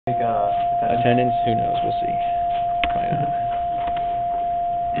Attendance? Who knows? We'll see. Probably not.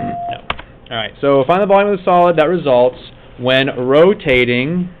 No. All right. So find the volume of the solid that results when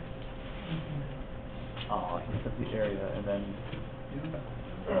rotating. Oh, I can set the area and then.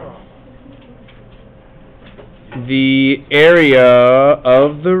 The area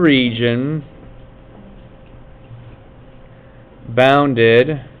of the region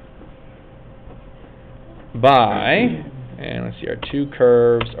bounded by, and let's see, our two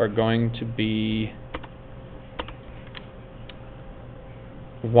curves are going to be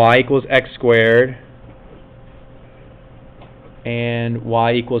y equals x squared and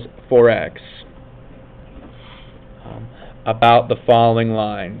y equals 4x about the following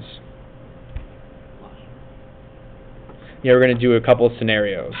lines. Yeah, we're going to do a couple of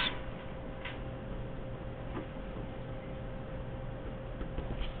scenarios.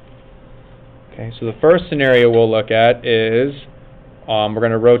 Okay, so the first scenario we'll look at is we're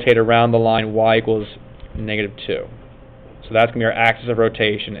going to rotate around the line y equals -2. So that's going to be our axis of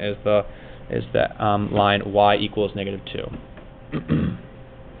rotation is the line y equals -2.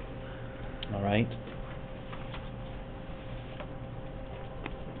 All right.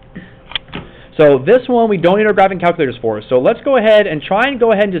 So this one we don't need our graphing calculators for. So let's go ahead and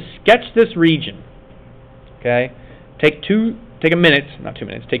just sketch this region. Okay? Take 2 minutes, not 2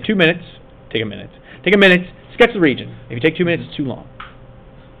 minutes. Take 2 minutes. Take a minute. Take a minute. Sketch the region. If you take 2 minutes, it's too long.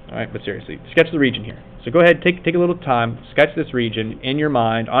 All right, but seriously, sketch the region here. So go ahead, take a little time, sketch this region in your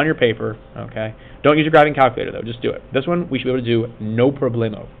mind, on your paper. Okay? Don't use your graphing calculator though. Just do it. This one we should be able to do no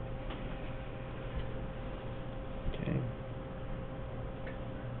problemo. Okay.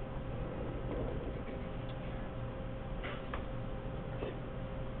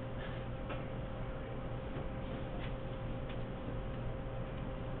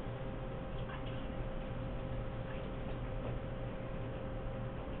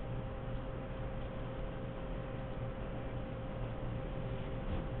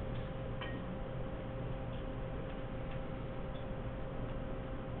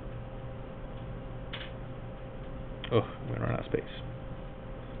 Oh, I'm going to run out of space.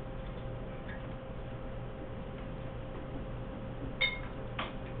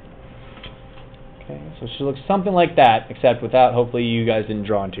 Okay, so it should look something like that, except without, hopefully you guys didn't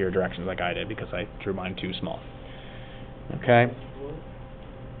draw into your directions like I did, because I drew mine too small. Okay?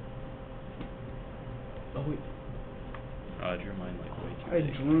 Oh, wait. I drew mine like way too I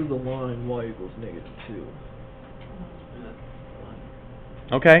big. drew the line y equals -2.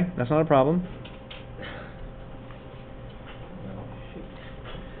 Okay, that's not a problem.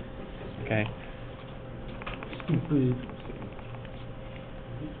 Okay.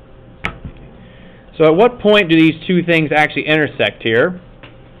 So at what point do these two things actually intersect here?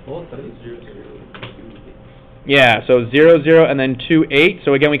 Well, that is 0, 0, 2, 8. Yeah, so 0, 0, and then 2, 8.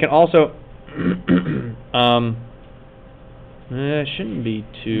 So again, we can also... it shouldn't be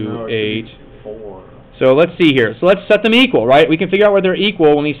 2, 8. 4. So let's see here. So let's set them equal, right? We can figure out where they're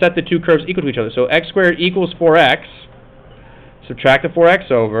equal when we set the two curves equal to each other. So x squared equals 4x. Subtract the 4x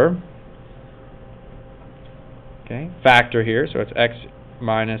over. Okay, factor here, so it's x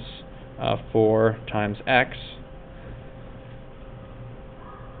minus 4 times x.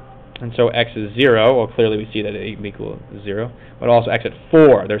 And so x is 0. Well, clearly we see that it equals 0. But also x at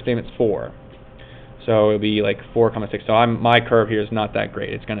 4. They're saying it's 4. So it'll be like 4, 6. So my curve here is not that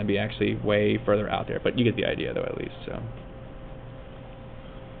great. It's going to be actually way further out there. But you get the idea, though, at least. So,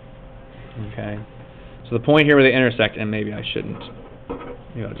 okay. So the point here where they intersect, and maybe I shouldn't.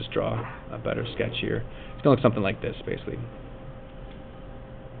 Maybe I'll just draw a better sketch here. It's going to look something like this, basically.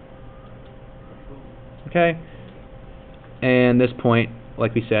 Okay. And this point,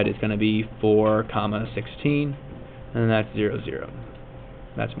 like we said, is going to be 4, 16. And that's 0, 0.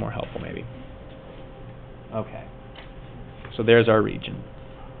 That's more helpful, maybe. Okay. So there's our region.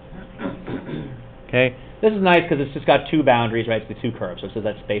 Okay. This is nice because it's just got two boundaries, right? It's the two curves, so it says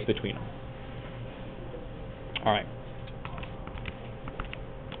that space between them. All right.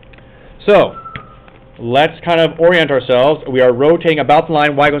 So let's kind of orient ourselves. We are rotating about the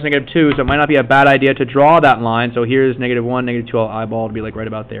line y equals -2, so it might not be a bad idea to draw that line. So here's -1, -2. I'll eyeball to be like right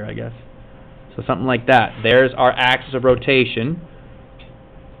about there, I guess. So something like that. There's our axis of rotation.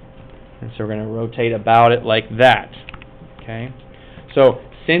 And so we're going to rotate about it like that. Okay. So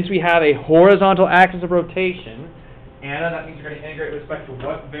since we have a horizontal axis of rotation, Anna, that means you're going to integrate with respect to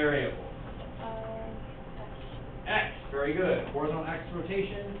what variable? X. Very good. Horizontal axis of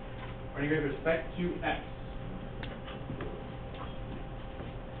rotation. We're integrate with respect to x.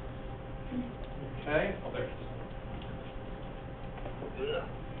 Okay. Oh, there it is.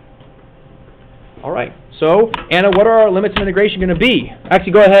 All right. So, Anna, what are our limits of integration going to be?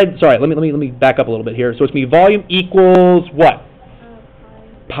 Actually, go ahead. Sorry, let me back up a little bit here. So it's going to be volume equals what?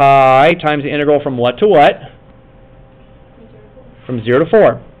 Pi times the integral from what to what? From 0 to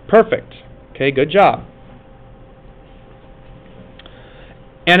 4. Perfect. Okay, good job.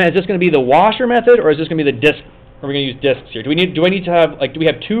 Anna, is this going to be the washer method, or is this going to be the disk? Or are we going to use disks here? Do I need to have, like, do we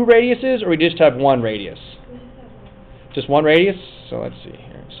have 2 radiuses, or we just have 1 radius? Just 1 radius? So let's see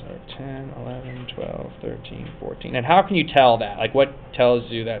here. So 10, 11, 12, 13, 14. And how can you tell that? Like, what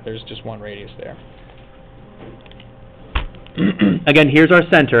tells you that there's just 1 radius there? Again, here's our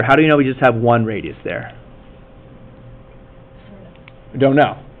center. How do you know we just have 1 radius there? We don't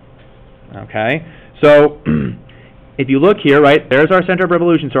know. Okay. So if you look here, right, there's our center of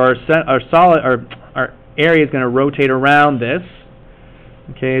revolution. So our area is going to rotate around this.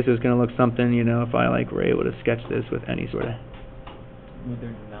 Okay, so it's going to look something, you know, if I were able to sketch this with any sort of... Would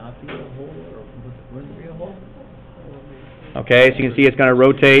there not be a hole, or would there be a hole? Okay, so you can see it's going to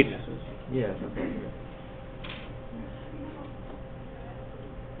rotate. Yes, okay.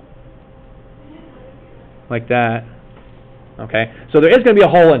 Like that. Okay, so there is going to be a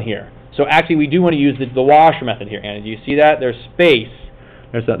hole in here. So actually, we do want to use the washer method here, Anna. Do you see that? There's space.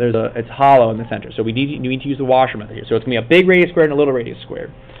 It's hollow in the center. So we need to use the washer method here. So it's going to be a big radius squared and a little radius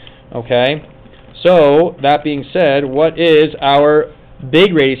squared. Okay. So that being said, what is our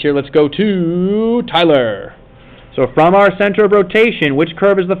big radius here? Let's go to Tyler. So from our center of rotation, which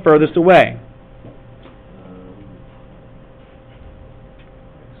curve is the furthest away?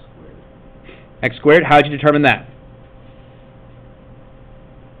 X squared. How did you determine that?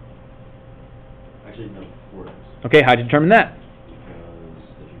 Actually, no, 4x. Okay, how did you determine that?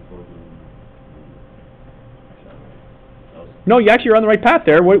 Because if you plug in... No, you're on the right path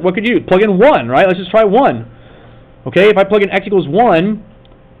there. What could you do? Plug in 1, right? Let's just try 1. Okay, if I plug in x equals 1,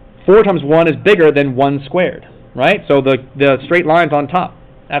 4 times 1 is bigger than 1 squared, right? So the straight line's on top.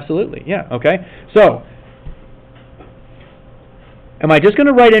 Absolutely, yeah, okay. So, am I just going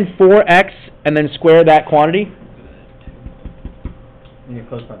to write in 4x and then square that quantity? And you're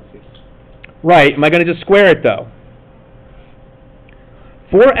close parentheses. Right. Am I going to just square it, though?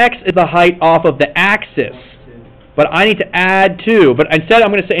 4x is the height off of the axis, but I need to add 2. But instead,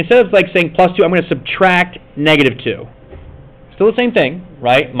 instead of saying plus 2, I'm going to subtract negative 2. Still the same thing,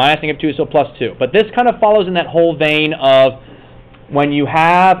 right? Minus negative 2 is still plus 2. But this kind of follows in that whole vein of when you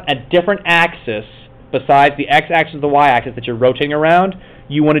have a different axis besides the x-axis and the y-axis that you're rotating around,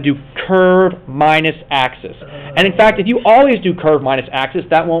 you want to do curve minus axis. And in fact, if you always do curve minus axis,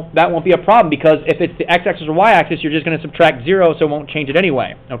 that won't be a problem, because if it's the x-axis or y-axis, you're just going to subtract 0, so it won't change it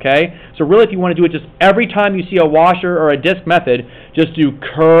anyway. Okay? So really, if you want to do it just every time you see a washer or a disk method, just do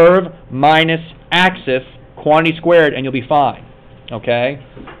curve minus axis, quantity squared, and you'll be fine. Okay?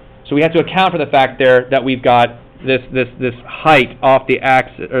 So we have to account for the fact there that we've got this height off the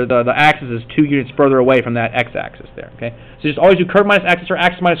axis, or the axis is 2 units further away from that x-axis there. Okay, so just always do curve minus axis or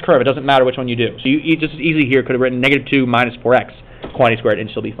axis minus curve. It doesn't matter which one you do. So you just as easily here could have written negative 2 minus 4x quantity squared and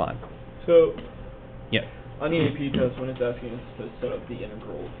still be fine. So, yeah. On the AP test, when it's asking us to set up the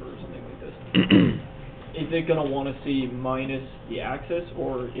integral for something like this, is it going to want to see minus the axis,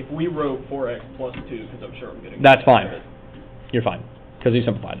 or if we wrote 4x plus 2, because I'm sure I'm going to... That's fine. You're fine. Because you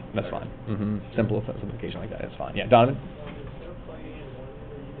simplified it. That's fine. Simple simplification like that is fine. Yeah, Donovan?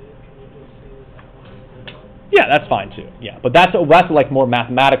 Yeah, that's fine too. Yeah, but that's like more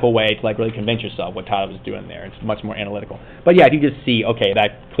mathematical way to really convince yourself what Tyler was doing there. It's much more analytical. But yeah, if you just see, okay,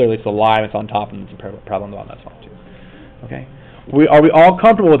 that clearly it's a line, it's on top, and it's a parallel on the bottom, that's fine too. Okay? Are we all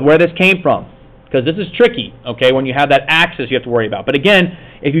comfortable with where this came from? Because this is tricky, okay, when you have that axis you have to worry about. But again,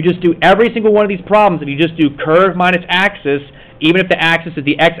 if you just do every single one of these problems, if you just do curve minus axis, even if the axis is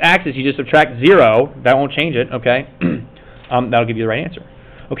the x-axis, you just subtract 0. That won't change it, okay? That'll give you the right answer.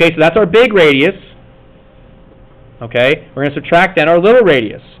 Okay, so that's our big radius. Okay, we're going to subtract then our little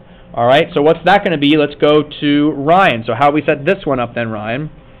radius. All right, so what's that going to be? Let's go to Ryan. So how do we set this one up then,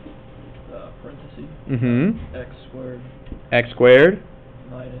 Ryan? Parentheses. X squared. X squared.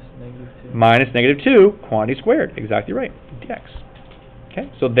 Minus negative 2. Minus negative 2, quantity squared. Exactly right, dx.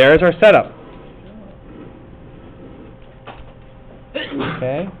 Okay, so there's our setup.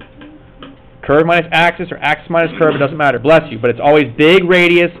 Okay. Curve minus axis or axis minus curve, it doesn't matter. Bless you. But it's always big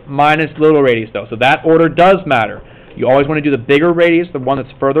radius minus little radius, though. So that order does matter. You always want to do the bigger radius, the one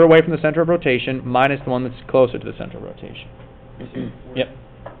that's further away from the center of rotation, minus the one that's closer to the center of rotation. Yep.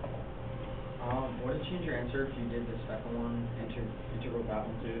 Would it change your answer if you did the second one, integral that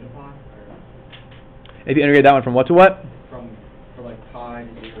one to pi? If you integrate that one from what to what? From like pi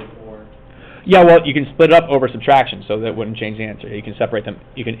to 0 to 4. Yeah, well, you can split it up over subtraction, so that wouldn't change the answer. You can separate them.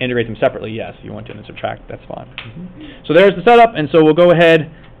 You can integrate them separately, yes, if you want to, and subtract. That's fine. So there's the setup, and so we'll go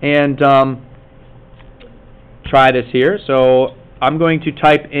ahead and try this here. So I'm going to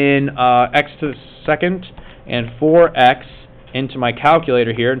type in x to the second and 4x into my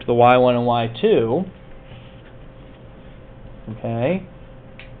calculator here, into the y1 and y2. Okay.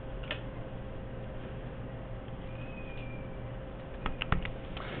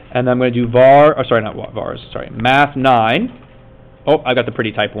 And then I'm going to do math 9. Oh, I got the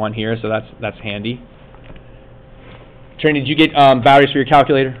pretty type 1 here, so that's handy. Trinity, did you get batteries for your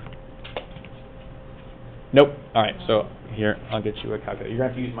calculator? Nope. All right, so here, I'll get you a calculator. You're going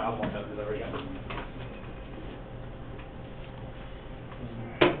to have to use my other one because I already got it.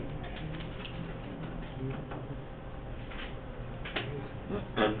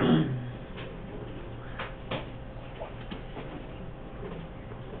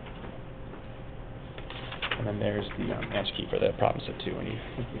 And then there's the answer key for the problem set 2 when you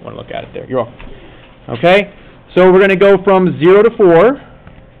want to look at it there. You're welcome. Okay, so we're going to go from 0 to 4.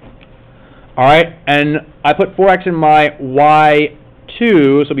 All right, and I put 4x in my y2,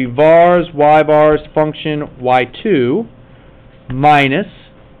 so it'll be vars, y vars, function y2 minus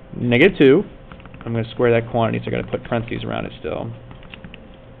negative 2. I'm going to square that quantity, so I've got to put parentheses around it still.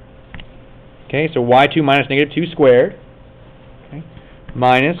 Okay, so y2 minus negative 2 squared, okay,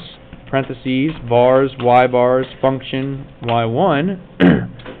 minus parentheses, vars, y bars, function, y1,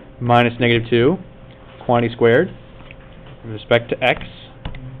 minus negative 2, quantity squared, with respect to x.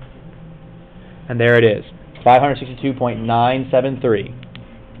 And there it is, 562.973.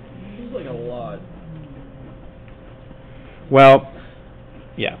 Seems like a lot. Well,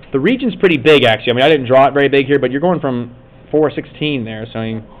 yeah, the region's pretty big, actually. I mean, I didn't draw it very big here, but you're going from 416 there, so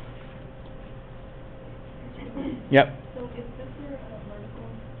I mean... Yep. So is this your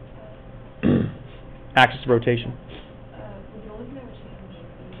vertical Axis of rotation. would you only ever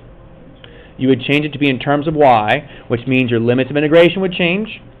change You would change it to be in terms of y, which means your limits of integration would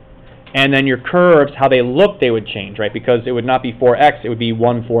change, and then your curves, how they look, they would change, right? Because it would not be 4x, it would be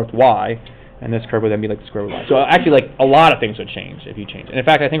 1/4 y, and this curve would then be like the square root of y. So actually, like, a lot of things would change if you change. And in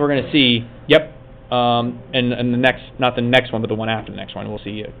fact, I think we're going to see, yep, and the next, not the next one, but the one after the next one, we'll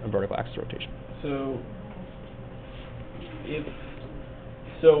see a vertical axis rotation.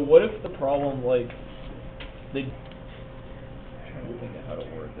 So what if the problem, like, I'm trying to think of how to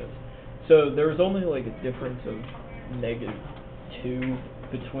word this. So there's only like a difference of -2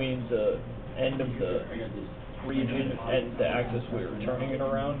 between the end of the region and the axis we were turning it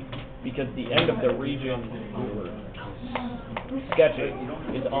around, because the end of the region we were sketching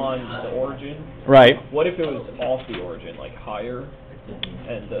is on the origin. Right. What if it was off the origin, like higher,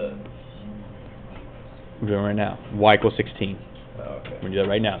 and the... We're doing it right now. Y equals 16. Okay. We're going to do that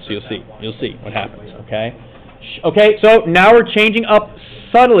right now, so you'll see. You'll see what happens, okay? Okay, so now we're changing up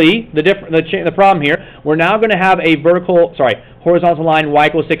subtly the problem here. We're now going to have a horizontal line y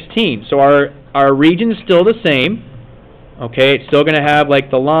equals 16. So our region's still the same. Okay, it's still going to have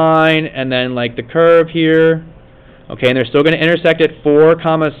like the line and then like the curve here. Okay, and they're still going to intersect at 4,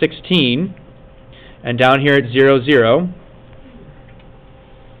 16, and down here at 0, 0.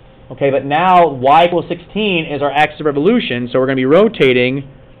 Okay, but now y equals 16 is our axis of revolution, so we're going to be rotating,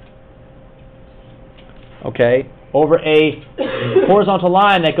 okay, over a horizontal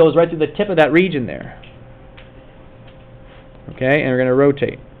line that goes right through the tip of that region there. Okay, and we're going to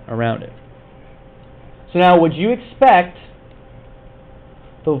rotate around it. So now, would you expect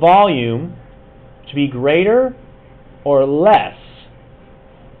the volume to be greater or less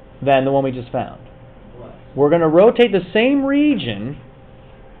than the one we just found? We're going to rotate the same region,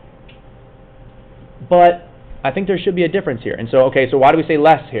 but I think there should be a difference here. And so, okay, so why do we say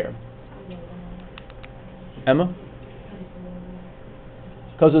less here? Emma?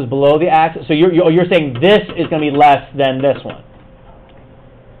 Because it's below the axis. So you're saying this is going to be less than this one.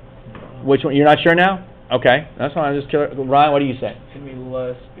 Which one? You're not sure now? Okay, that's fine. I'm just curious. Ryan, what do you say? It's going to be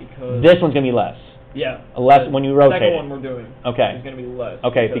less because... This one's going to be less. Yeah. Less when you rotate it. The it. second one we're doing Okay. is going to be less.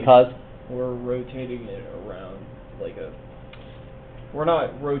 Okay, because? We're rotating it around like a... We're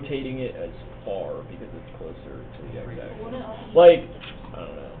not rotating it as far because it's closer to the x-axis. Like, I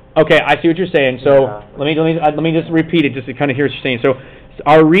don't know. Okay, I see what you're saying. So let me just repeat it just to kind of hear what you're saying. So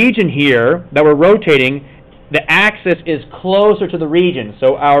our region here that we're rotating, the axis is closer to the region,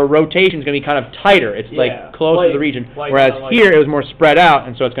 so our rotation is going to be kind of tighter. It's like closer to the region. Whereas here it was more spread out,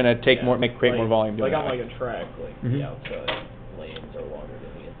 and so it's going to take create more volume. Like on like a track, like the outside lanes are longer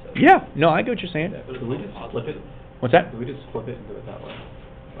than the inside. Yeah, no, I get what you're saying. Could we just flip it? What's that? Could we just flip it and do it that way?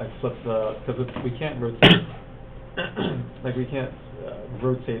 Like flip because we can't rotate like we can't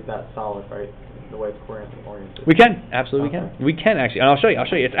rotate that solid, right? The way it's oriented. We can, absolutely we Okay. can. We can actually, and I'll show you.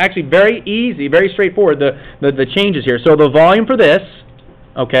 It's actually very easy, very straightforward, the changes here. So the volume for this,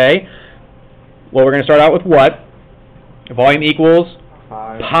 okay, well, we're going to start out with what? Volume equals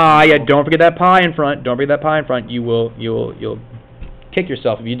pi. Yeah, don't forget that pi in front. Don't forget that pi in front. You'll kick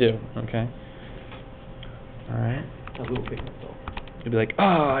yourself if you do, okay? All right. I will pick myself. You'll be like, oh,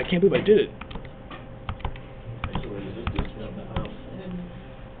 I can't believe I did it.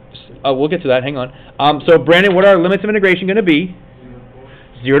 Oh, we'll get to that. Hang on. So, Brandon, what are our limits of integration going to be?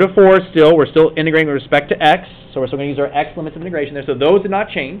 0 to 4 still. We're still integrating with respect to x. So we're still going to use our x limits of integration there. So those did not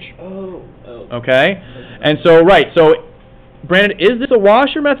change. Oh. Okay? And so, right. So, Brandon, is this a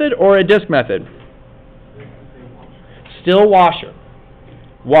washer method or a disk method? Still washer.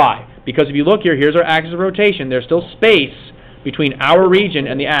 Why? Because if you look here, here's our axis of rotation. There's still space between our region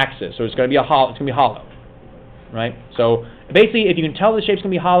and the axis. So it's going to be a hollow. It's going to be hollow. Right? So basically, if you can tell the shape's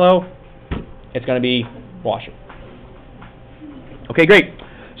going to be hollow, it's going to be washer. Okay, great.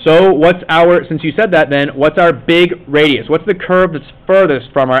 So what's our, since you said that then, what's our big radius? What's the curve that's furthest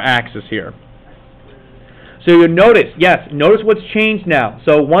from our axis here? So you notice, yes, notice what's changed now.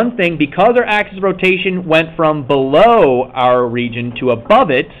 So one thing, because our axis of rotation went from below our region to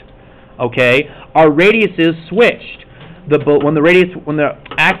above it, okay, our radiuses switched. When the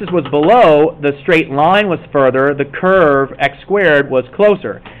axis was below, the straight line was further, the curve x squared was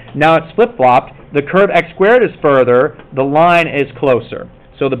closer. Now it's flip-flopped. The curve x squared is further, the line is closer.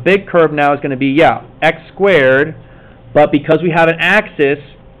 So the big curve now is going to be, yeah, x squared, but because we have an axis,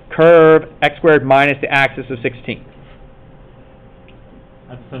 curve x squared minus the axis of 16.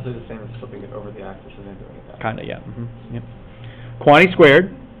 That's essentially the same as flipping it over the axis and then doing it that way. Kind of, yeah. Yep. Quantity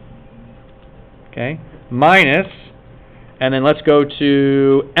squared, okay, minus, and then let's go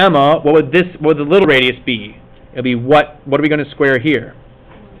to Emma. What would the little radius be? It'll be what are we going to square here?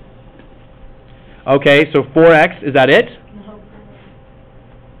 Okay, so 4x, is that it?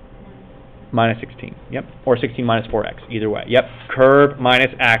 Minus 16, yep. Or 16 minus 4x, either way. Yep, curve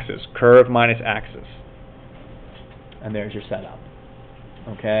minus axis, curve minus axis. And there's your setup.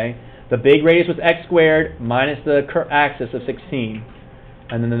 Okay? The big radius was x squared minus the axis of 16.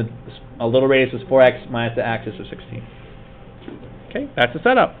 And then a little radius was 4x minus the axis of 16. Okay, that's the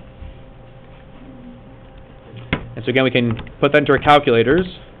setup. And so again, we can put that into our calculators.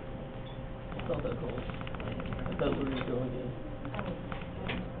 It's not that cold. That's what he's going in.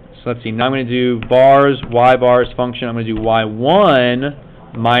 So let's see, now I'm going to do bars, y bars function. I'm going to do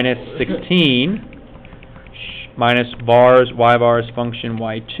y1 minus 16 minus bars, y bars function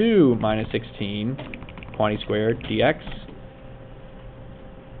y2 minus 16, quantity squared, dx.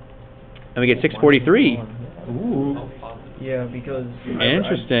 And we get 643. Ooh. Yeah, because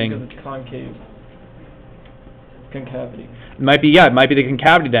Interesting. Because it's concavity. It might be the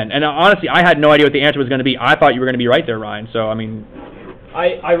concavity then. And honestly, I had no idea what the answer was going to be. I thought you were going to be right there, Ryan. So I mean,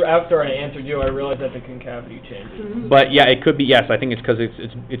 After I answered you, I realized that the concavity changed. but yeah, it could be. Yes, I think it's because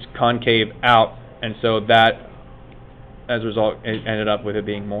it's concave out, and so that, as a result, it ended up with it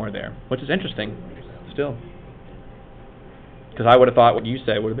being more there, which is interesting, still. Because I would have thought what you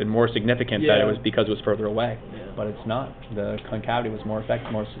said would have been more significant that it was because it was further away, but it's not. The concavity was more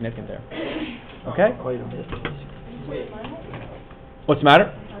significant there. Okay. Quite a bit. What's the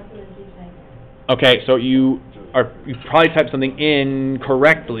matter? Okay, so you probably typed something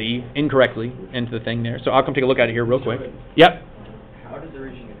incorrectly into the thing there. So I'll come take a look at it here real quick. Yep. How does the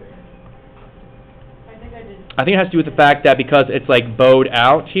region get bigger? I think it has to do with the fact that because it's like bowed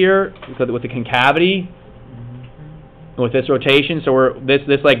out here, because with the concavity, with this rotation, so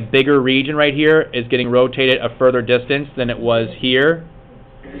this like bigger region right here is getting rotated a further distance than it was here,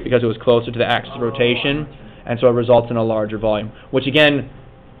 because it was closer to the axis of rotation, and so it results in a larger volume. Which again,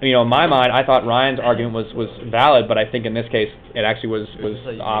 you know, in my mind, I thought Ryan's argument was valid, but I think in this case it actually was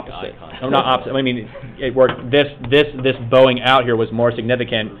the opposite. No, not opposite. I mean, it worked. This bowing out here was more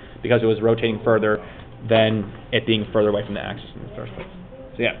significant because it was rotating further than it being further away from the axis in the first place.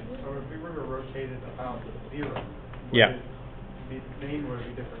 So yeah. So if we were to rotate it about 0, Yeah. the name would be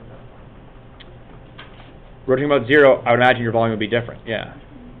different then? Rotating about 0, I would imagine your volume would be different. Yeah,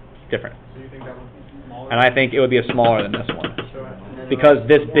 different. So you think that would be smaller? And I think it would be smaller than this one. So Because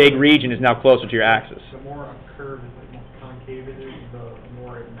this big region is now closer to your axis. the more a curve is, the more concave it is, the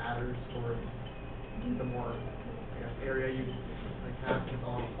more it matters, or the more, I guess, area you have to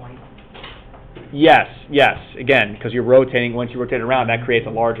all point. Yes. Again, because you're rotating. Once you rotate around, that creates a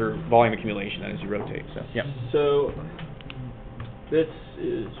larger volume accumulation as you rotate. So, yeah. So this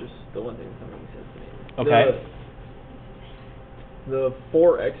is just the one thing that's not making sense to me. Okay. The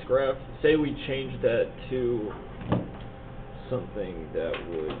 4x graph, say we change that to something that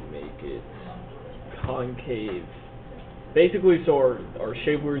would make it concave. Basically, so our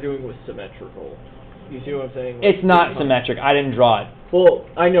shape we were doing was symmetrical. You see what I'm saying? Like, It's not symmetric. I didn't draw it. Well,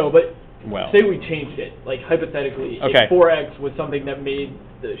 I know, but Well. say we changed it. Like, hypothetically, Okay. if 4x was something that made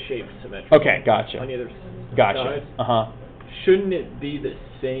the shape symmetrical. Okay, gotcha. On either Gotcha. side. Uh-huh. Shouldn't it be the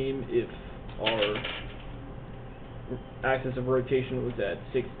same if our axis of rotation was at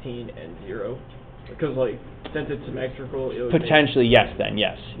 16 and 0? Because, like, since it's symmetrical, it would Potentially, yes, then,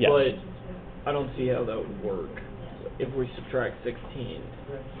 yes. Yes. But I don't see how that would work if we subtract 16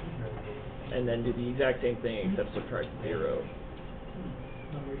 and then do the exact same thing except subtract 0.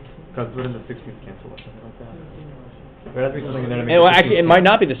 Because wouldn't the 16th cancel or something like that? There has to be something in there to make Well, the actually, it 16th might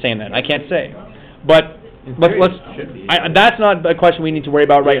not be the same then. I can't say. But In let's, theory, let's it should be. that's not a question we need to worry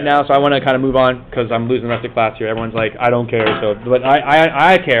about right Yeah. now, so I want to kind of move on because I'm losing the rest of the class here. Everyone's like, I don't care, so, but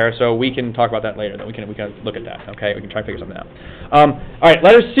I care, so we can talk about that later. Then we can look at that, okay? We can try to figure something out. All right,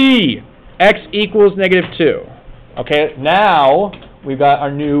 letter C, x equals -2. Okay, now we've got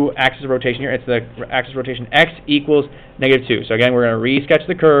our new axis of rotation here. It's the axis of rotation x equals -2. So again, we're going to re-sketch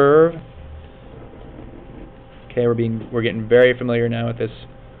the curve. Okay, we're getting very familiar now with this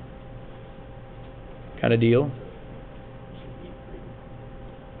kind of deal.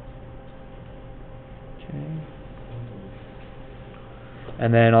 Okay.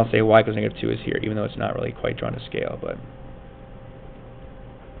 And then I'll say y equals -2 is here, even though it's not really quite drawn to scale, but.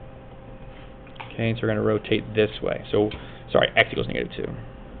 Okay, so we're going to rotate this way. So, sorry, x equals -2.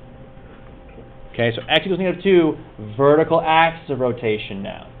 Okay, so x equals -2, vertical axis of rotation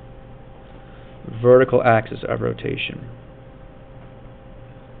now. Vertical axis of rotation.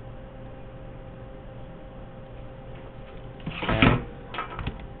 Okay.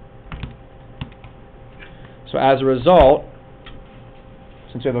 So as a result,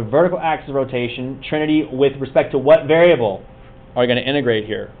 since we have a vertical axis of rotation, Trinity, with respect to what variable are we going to integrate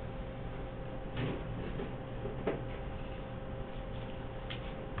here?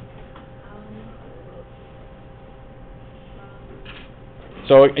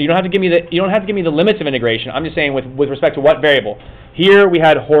 So you don't have to give me the limits of integration. I'm just saying with respect to what variable. Here we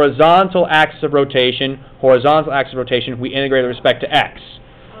had horizontal axis of rotation. Horizontal axis of rotation. We integrated with respect to x.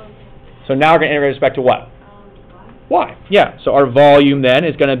 So now we're going to integrate with respect to what? Y. Yeah. So our volume then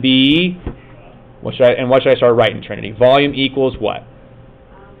is going to be what should I start writing, Trinity? Volume equals what?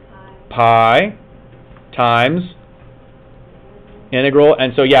 Pi times integral.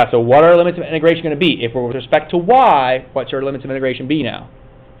 And so yeah. So what are our limits of integration going to be? If we're with respect to y, what should our limits of integration be now?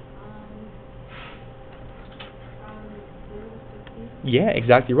 Yeah,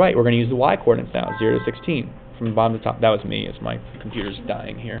 exactly right. We're going to use the y coordinates now, 0 to 16, from bottom to top. That was me, as my computer's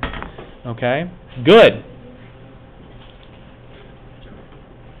dying here. Okay, good.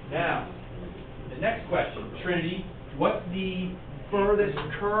 Now, the next question, Trinity, what's the furthest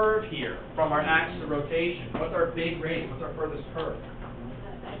curve here from our axis of rotation? What's our big radius? What's our furthest curve?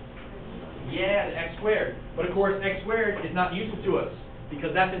 Yeah, the x squared. But of course, x squared is not useful to us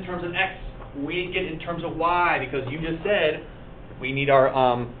because that's in terms of x. We need to get it in terms of y because you just said we need our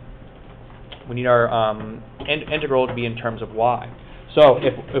integral to be in terms of y. So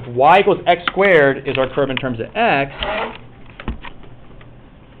if y equals x squared is our curve in terms of x,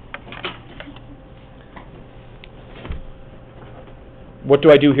 what do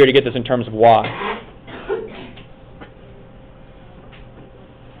I do here to get this in terms of y?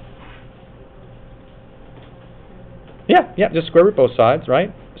 Yeah, just square root both sides,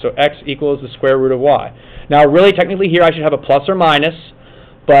 right? So x equals the square root of y. Now, really, technically here I should have a plus or minus,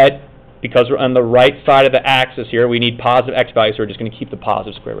 but because we're on the right side of the axis here, we need positive x values, so we're just going to keep the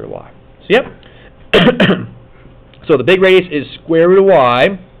positive square root of y. So, yep. So the big radius is square root of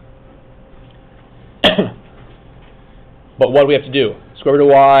y. But what do we have to do? Square root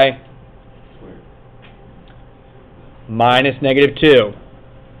of y minus -2.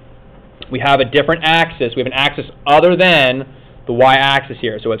 We have a different axis. We have an axis other than the y-axis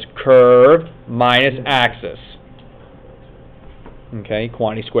here. So it's curve minus axis. Okay,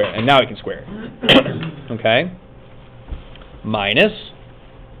 quantity squared. And now we can square it. Okay. Minus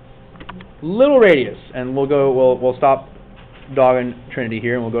little radius. And we'll stop dogging Trinity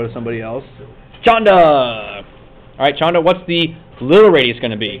here and we'll go to somebody else. Chanda! All right, Chanda, what's the little radius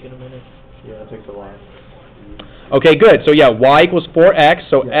going to be? Yeah, that takes a while. Okay, good. So yeah, y equals 4x.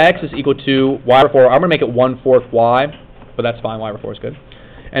 So x is equal to y over 4. I'm going to make it 1/4 y, but that's fine. Y over 4 is good.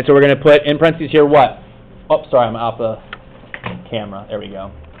 And so we're going to put in parentheses here what? Oh, sorry, I'm off the camera. There we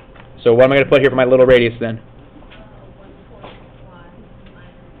go. So what am I going to put here for my little radius then?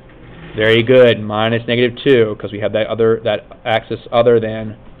 Very good. Minus -2, because we have that axis other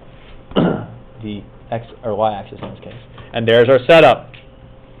than the x or y axis in this case. And there's our setup.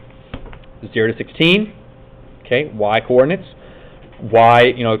 0 to 16, okay, y coordinates. Y,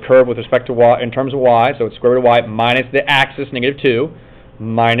 you know, curve with respect to y, in terms of y, so it's square root of y minus the axis, -2,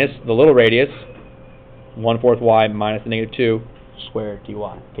 minus the little radius, 1/4 y minus the -2 squared dy.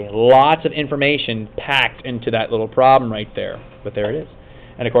 Okay, lots of information packed into that little problem right there, but there it is.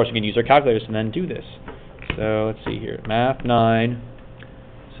 And of course, you can use our calculators and then do this. So let's see here, Math 9.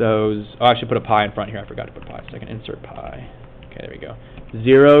 So I should put a pi in front here. I forgot to put pi. So I can insert pi. Okay, there we go.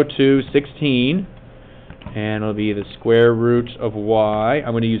 0 to 16. And it'll be the square root of y.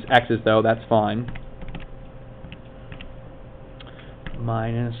 I'm going to use x's though, that's fine.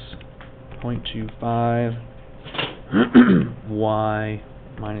 Minus 0.25 y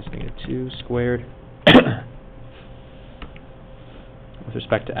minus -2 squared with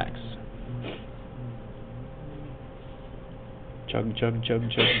respect to x. Chug, chug,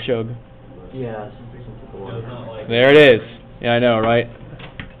 chug, chug, chug. Yeah, some people took a while. There it is. Yeah, I know, right?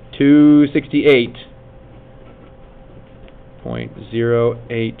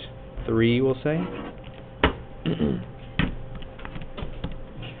 268.083, we'll say.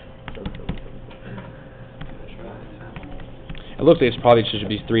 It looks like it's probably should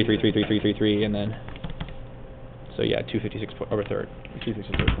be 3333333, and then so yeah, 256 over third.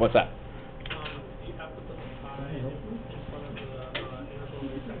 256 over third. What's that? You have to put the pi in front of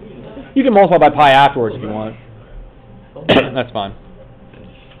the interval. You can multiply by pi afterwards if you want. That's fine.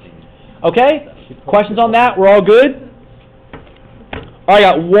 Okay, questions on that? We're all good? All right,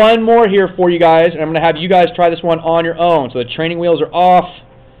 I got one more here for you guys, and I'm going to have you guys try this one on your own. So the training wheels are off.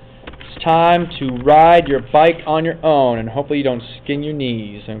 It's time to ride your bike on your own, and hopefully you don't skin your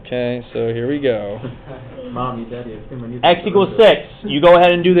knees, okay? So here we go. Mom, you daddy, I think my knees X equals 6. You go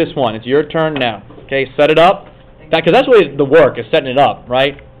ahead and do this one. It's your turn now. Okay, set it up. Because that's really the work, is setting it up,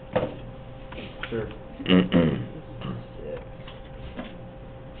 right? Sure.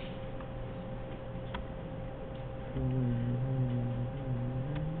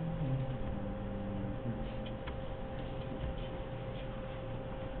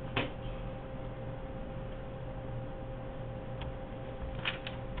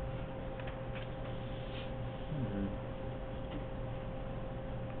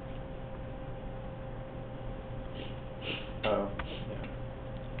 Oh,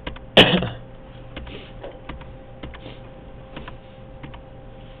 yeah.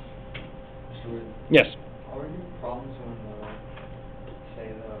 Yes. Are there problems when, say,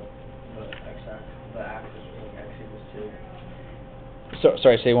 the x-axis, the axis, like x equals 2? So,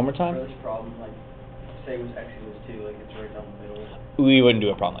 sorry, say it one more Are time. this problem, like, say it was x equals 2, like it's right down the middle? We wouldn't do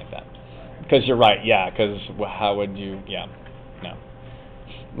a problem like that. Because you're right, yeah, because how would you, yeah, no.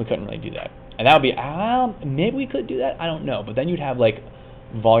 We couldn't really do that. And that would be, maybe we could do that, I don't know. But then you'd have, like,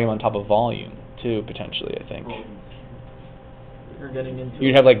 volume on top of volume, too, potentially, I think. You're getting into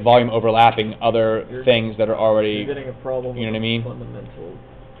You'd have, like, volume overlapping other things that are already, you're getting a problem you know what I with mean? fundamental,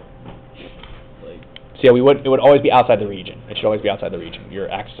 like, so yeah, it would always be outside the region. It should always be outside the region,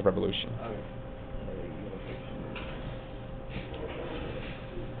 your axis of revolution.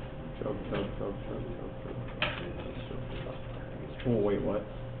 Chug, chug, chug, chug, chug, chug. Oh, wait, what?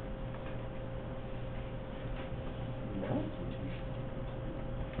 What?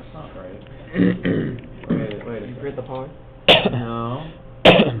 That's not right. wait. you create the pi? No.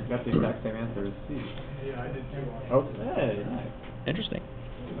 Got the exact same answer as C. Yeah, I did too. Okay, nice. Interesting.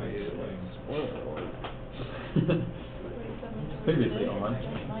 Previously on.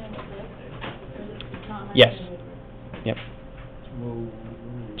 Yes. Yep.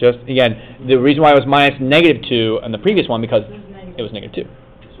 Just, again, the reason why it was minus -2 on the previous one, because it was -2.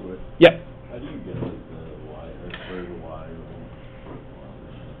 So what, Yep. how do you get like the y, or square root of y,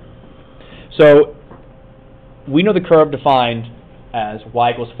 or So, we know the curve defined as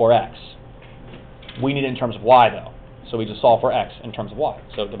y equals 4x. We need it in terms of y, though. So we just solve for x in terms of y.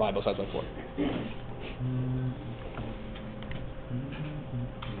 So divide both sides by 4.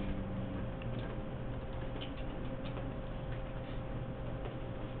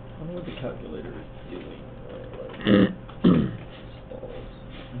 I wonder what the calculator is doing.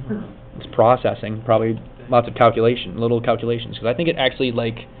 It's processing, probably lots of little calculations. Because I think it actually,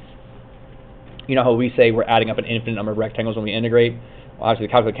 like, you know how we say we're adding up an infinite number of rectangles when we integrate? Well, obviously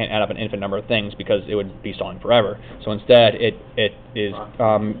the calculator can't add up an infinite number of things because it would be stalling forever. So instead, it is is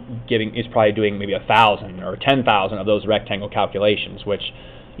probably doing maybe 1,000 or 10,000 of those rectangle calculations, which,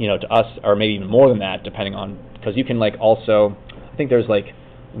 you know, to us are maybe even more than that, depending on, because you can, like, also, I think there's, like,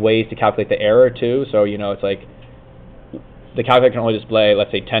 ways to calculate the error too. So, you know, it's like the calculator can only display,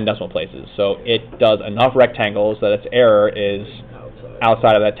 let's say, 10 decimal places. So it does enough rectangles that its error is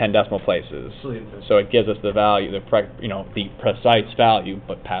outside of that 10 decimal places. Really interesting. So it gives us the value, the precise value,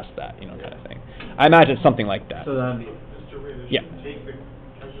 but past that, kind of thing. I imagine something like that. So then, Mr. Witt, it Yeah. shouldn't take the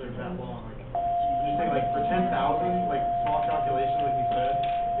calculator that long. Like, you say like for 10,000, like small calculation, like you said,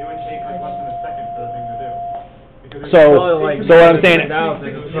 it would take like less than a second for the thing to do. Because So, there's- so what I'm saying,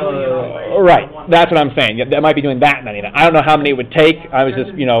 right, One- that's what I'm saying. Yeah, that might be doing that many. I don't know how many it would take. I was That's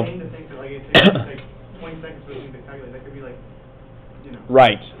just, insane to think that, like, it takes like 20 seconds for the thing to calculate. That could be like,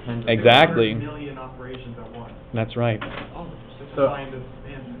 right, 100 exactly. million operations at once. That's right. Just So- find this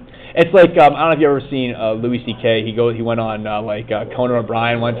answer. It's like I don't know if you ever seen Louis C.K. He went on Conan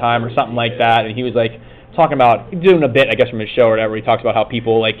O'Brien one time or something like that, and he was like talking about doing a bit, I guess, from his show or whatever. He talks about how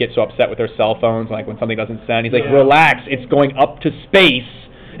people like get so upset with their cell phones, like when something doesn't send. He's like, relax, it's going up to space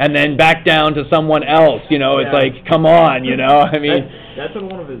and then back down to someone else. It's like, come on, I mean. That's in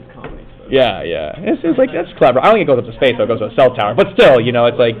one of his comics. Though. Yeah. It's like that's clever. I don't think it goes up to space, though. It goes to a cell tower, but still,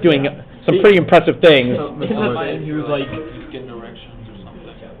 it's like doing some pretty impressive things. And he was like, Get directions or something.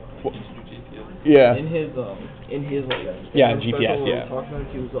 Yeah. in his like Yeah, special GPS, where yeah. he talked about it,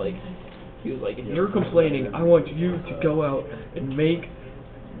 he was like, if you're complaining, I want you to go out and make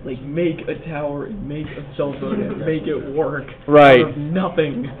a tower and make a cell phone and make it work. Right. Out of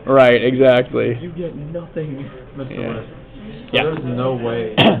nothing. Right. Exactly. You get nothing. Mr. Yeah. Witt, so Yeah. there's no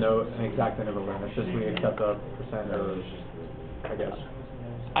way to know an exact interval, and it's just we accept a percent or, I guess.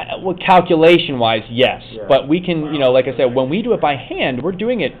 Well, calculation-wise, yes, Yeah. but we can, like I said, when we do it by hand, we're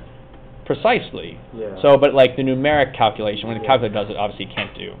doing it precisely. Yeah. So, but like the numeric calculation, when the calculator does it, obviously you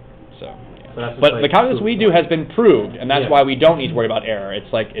can't do. So. Yeah. So that's just But like the calculus we do has been proved, and that's Yeah. why we don't need to worry about error.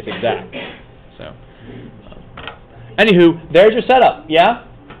 It's like it's exact. So. Anywho, there's your setup. Yeah.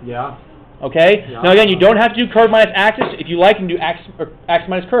 Yeah. Okay. Yeah. Now again, you don't have to do curve minus axis. If you like, you can do axis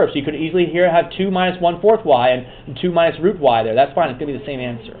minus curve. So you could easily here have 2 minus 1/4 y and 2 minus root y there. That's fine. It's gonna be the same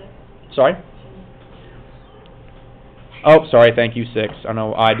answer. Sorry. Oh, sorry. Thank you, 6. I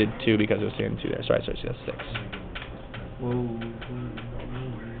know I did 2 because it was saying 2 there. Sorry. So that's 6.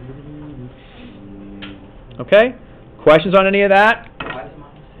 Okay. Questions on any of that? Why is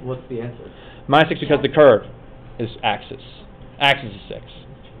mine 6? What's the answer? Minus 6 because the curve is axis. Axis is 6.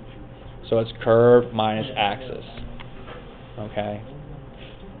 So it's curve minus axis. Okay.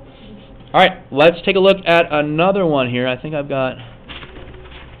 All right, let's take a look at another one here. I think I've got...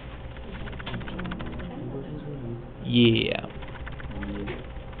 Yeah.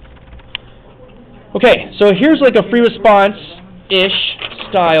 Okay, so here's like a free response-ish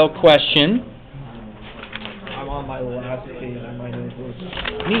style question. I'm on my last page in my notebook.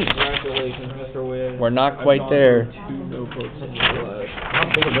 Neat. Congratulations, Mr. Witt. We're not I've quite gone there. through 2 notebooks in my life. How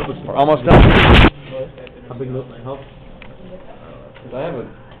big a notebook? We're almost done. How big a notebook? Because I have a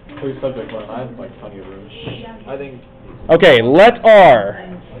 3-subject one, I have like plenty of room. I think Okay, let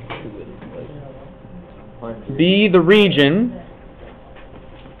R Fine. be the region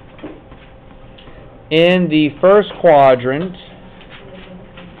in the first quadrant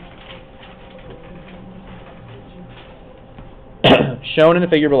shown in the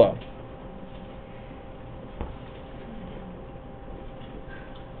figure below.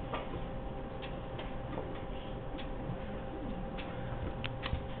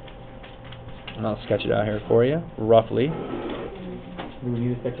 And I'll sketch it out here for you, roughly. Do we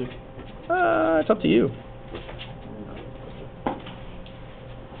need to sketch it? It's up to you.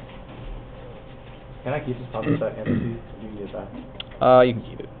 Can I keep this problem set and you can get it back? You can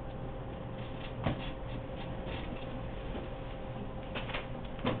keep it.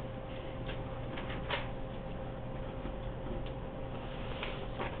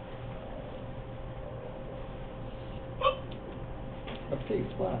 A big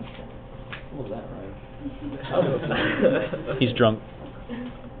splash. What was that, right? He's drunk.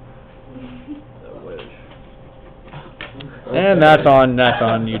 I wish. And that's on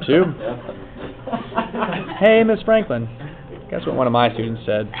YouTube. Hey, Miss Franklin. Guess what one of my students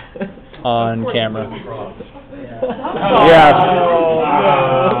said on camera? Yeah.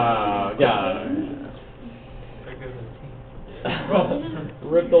 Yeah.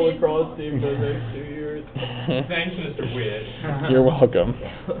 Ripped the lacrosse team for the next 2 years. Thanks, Mr. Witt. You're welcome.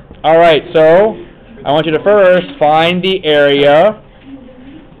 All right, so I want you to first find the area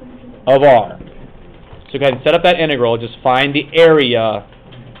of R. So go ahead and set up that integral. Just find the area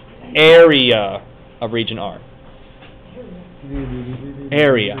of region R.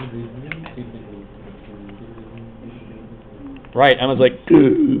 Area. Right, Emma's like,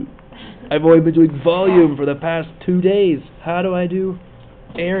 I've only been doing volume for the past 2 days. How do I do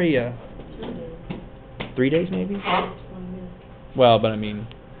area? 3 days, maybe? Well, but I mean...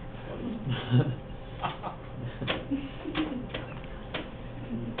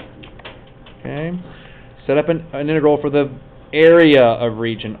 Okay. Set up an integral for the area of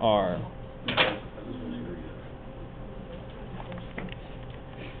region R.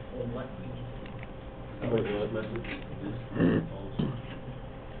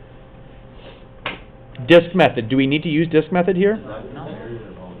 Disk method. Do we need to use disk method here?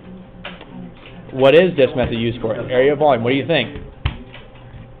 What is disk method used for? Area of volume. What do you think?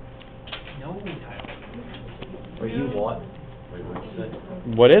 Or you what?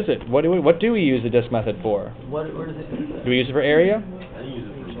 What is it? What do we use the disk method for? Where does it use Do we use it for area? I use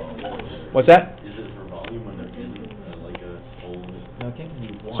it for volume. What's that? Is it for volume when there isn't like a whole? No, it can't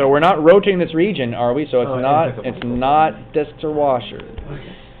use one. So we're not rotating this region, are we? So it's Oh, it's not disks or washers.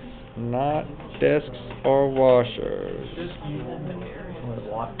 Not disks or washers.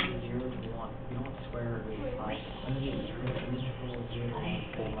 What?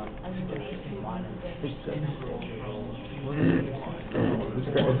 Is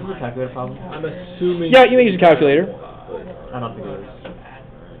this a calculator problem? I'm assuming. Yeah, you may use a calculator. I don't think it is.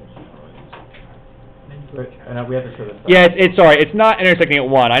 And we have to show this. Yeah, it's sorry, it's not intersecting at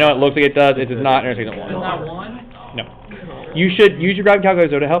 1. I know it looks like it does. It is not intersecting at 1. It's not one? No. You should use your graph calculator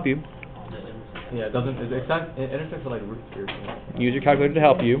though to help you. Yeah, it doesn't. It intersects with like root here. Use your calculator to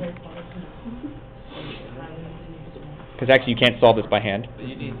help you. Because actually you can't solve this by hand. But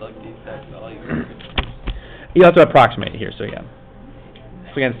you need like the exact value. You have to approximate it here, so yeah.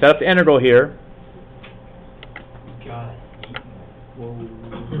 So again, set up the integral here. God.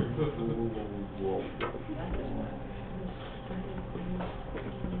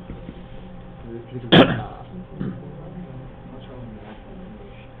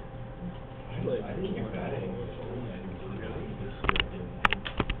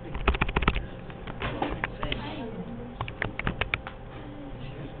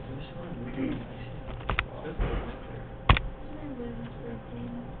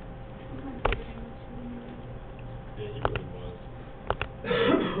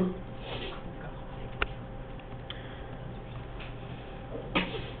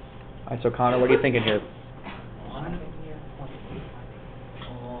 Alright, so Connor, what are you thinking here?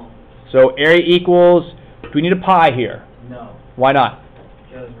 So area equals, do we need a pi here? No, Why not?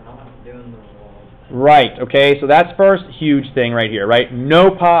 because we're not doing the wall. Right, okay, so that's first huge thing right here, right?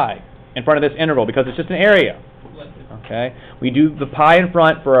 No pi in front of this integral because it's just an area. Okay? We do the pi in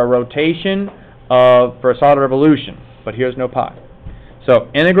front for a rotation for a solid revolution, but here's no pi. So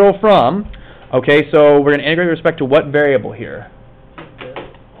integral from, okay, so we're going to integrate with respect to what variable here?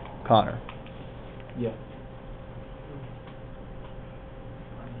 Connor. Yeah.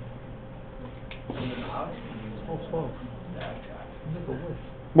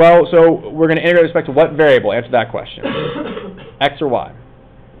 Well, so we're going to integrate with respect to what variable? Answer that question. X or Y?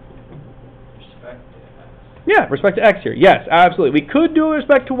 Yeah, respect to X here. Yes, absolutely. We could do it with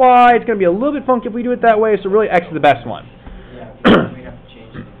respect to Y. It's going to be a little bit funky if we do it that way, so really X is the best one. Yeah, because we have to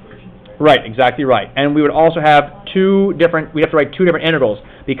change the equation, right? Right, exactly right. And we would also have we have to write two different integrals,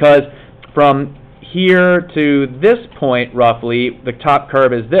 because from here to this point, roughly, the top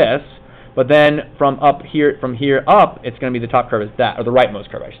curve is this, but then from here up, it's going to be the top curve is that, or the rightmost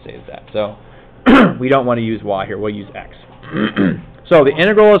curve, I should say, is that. So we don't want to use Y here, we'll use X. So the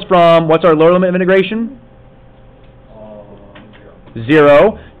integral is from, what's our lower limit of integration?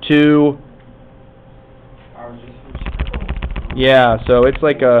 0 to, yeah, so it's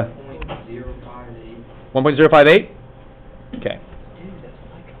like a 1.058? Okay.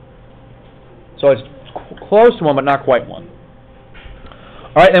 So it's close to 1, but not quite 1.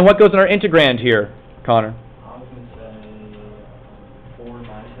 All right, and what goes in our integrand here, Connor? I was going to say 4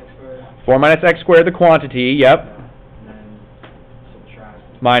 minus x squared. 4 minus x squared, the quantity, yep. And then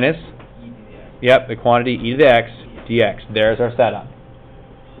subtract Minus, e to the x. yep, the quantity e to the x dx. There's our setup.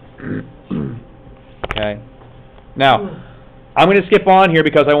 Okay. Now, I'm going to skip on here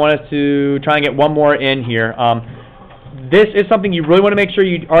because I want us to try and get one more in here. This is something you really want to make sure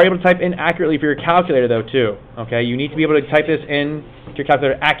you are able to type in accurately for your calculator, though, too. Okay, you need to be able to type this in to your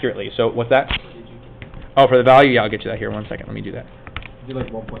calculator accurately. So, what's that? Oh, for the value? Yeah, I'll get you that here. 1 second. Let me do that. Do like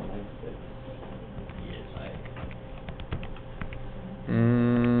 1.96.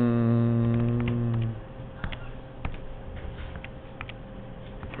 Mm.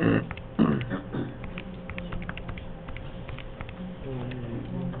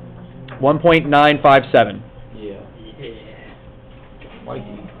 1.957. Yeah.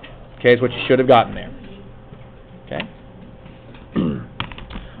 Mikey. Okay, is what you should have gotten there. Okay.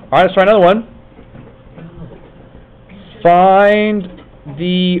 All right, let's try another one. Find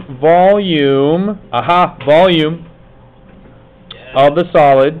the volume, volume of the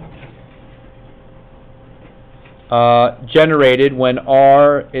solid generated when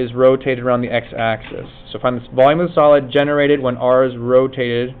R is rotated around the x-axis. So find this volume of the solid generated when R is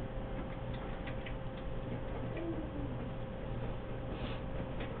rotated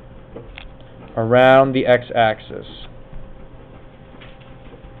around the x-axis.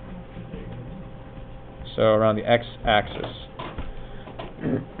 So around the x-axis.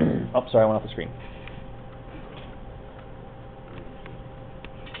 Oh, sorry, I went off the screen.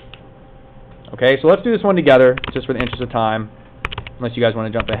 Okay, so let's do this one together, just for the interest of time. Unless you guys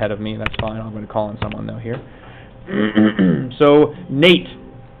want to jump ahead of me, that's fine. I'm going to call on someone, though, here. So, Nate,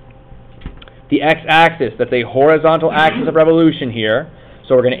 the x-axis, that's a horizontal axis of revolution here.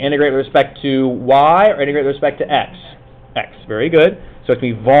 So we're going to integrate with respect to y or integrate with respect to x? X, very good. So it's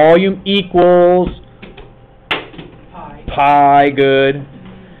going to be volume equals pi, good,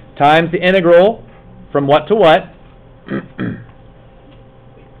 times the integral from what to what?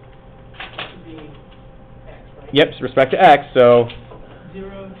 Yep, with respect to x, so 0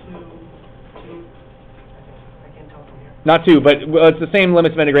 to 2, I can't tell from here. not 2, but well, it's the same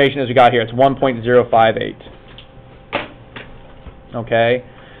limits of integration as we got here. It's 1.058. Okay?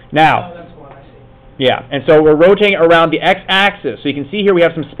 Now, Oh, that's one, I see. yeah, and so we're rotating around the x-axis. So you can see here we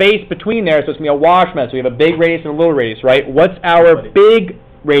have some space between there, so it's going to be a wash mess. We have a big radius and a little radius, right? What's our big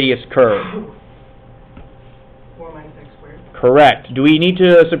radius curve? 4 minus x squared? Correct. Do we need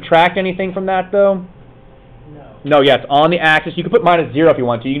to subtract anything from that, though? No. No, yes, on the axis. You can put minus 0 if you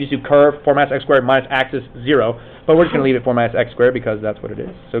want to. You can just do curve 4 minus x squared minus axis 0. But we're just going to leave it 4 minus x squared because that's what it is.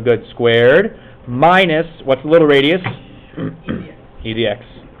 So good. Squared minus, what's the little radius? e to the x.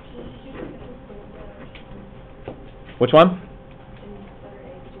 Which one?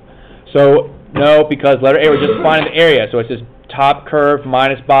 So, no, because letter A, we're just defining the area. So it's just top curve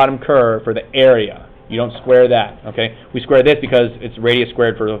minus bottom curve for the area. You don't square that, okay? We square this because it's radius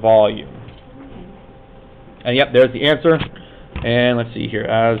squared for the volume. And yep, there's the answer. And let's see here,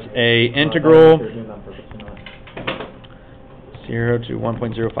 as a integral 0 to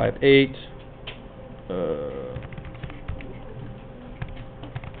 1.058.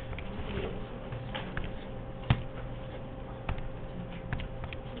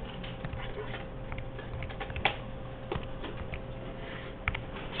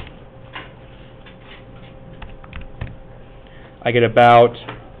 I get about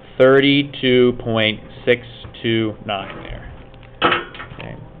 32.629 there.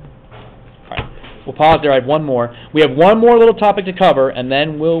 Okay. All right. We'll pause there. I have one more. We have one more little topic to cover, and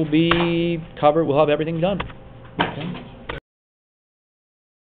then we'll have everything done. Okay.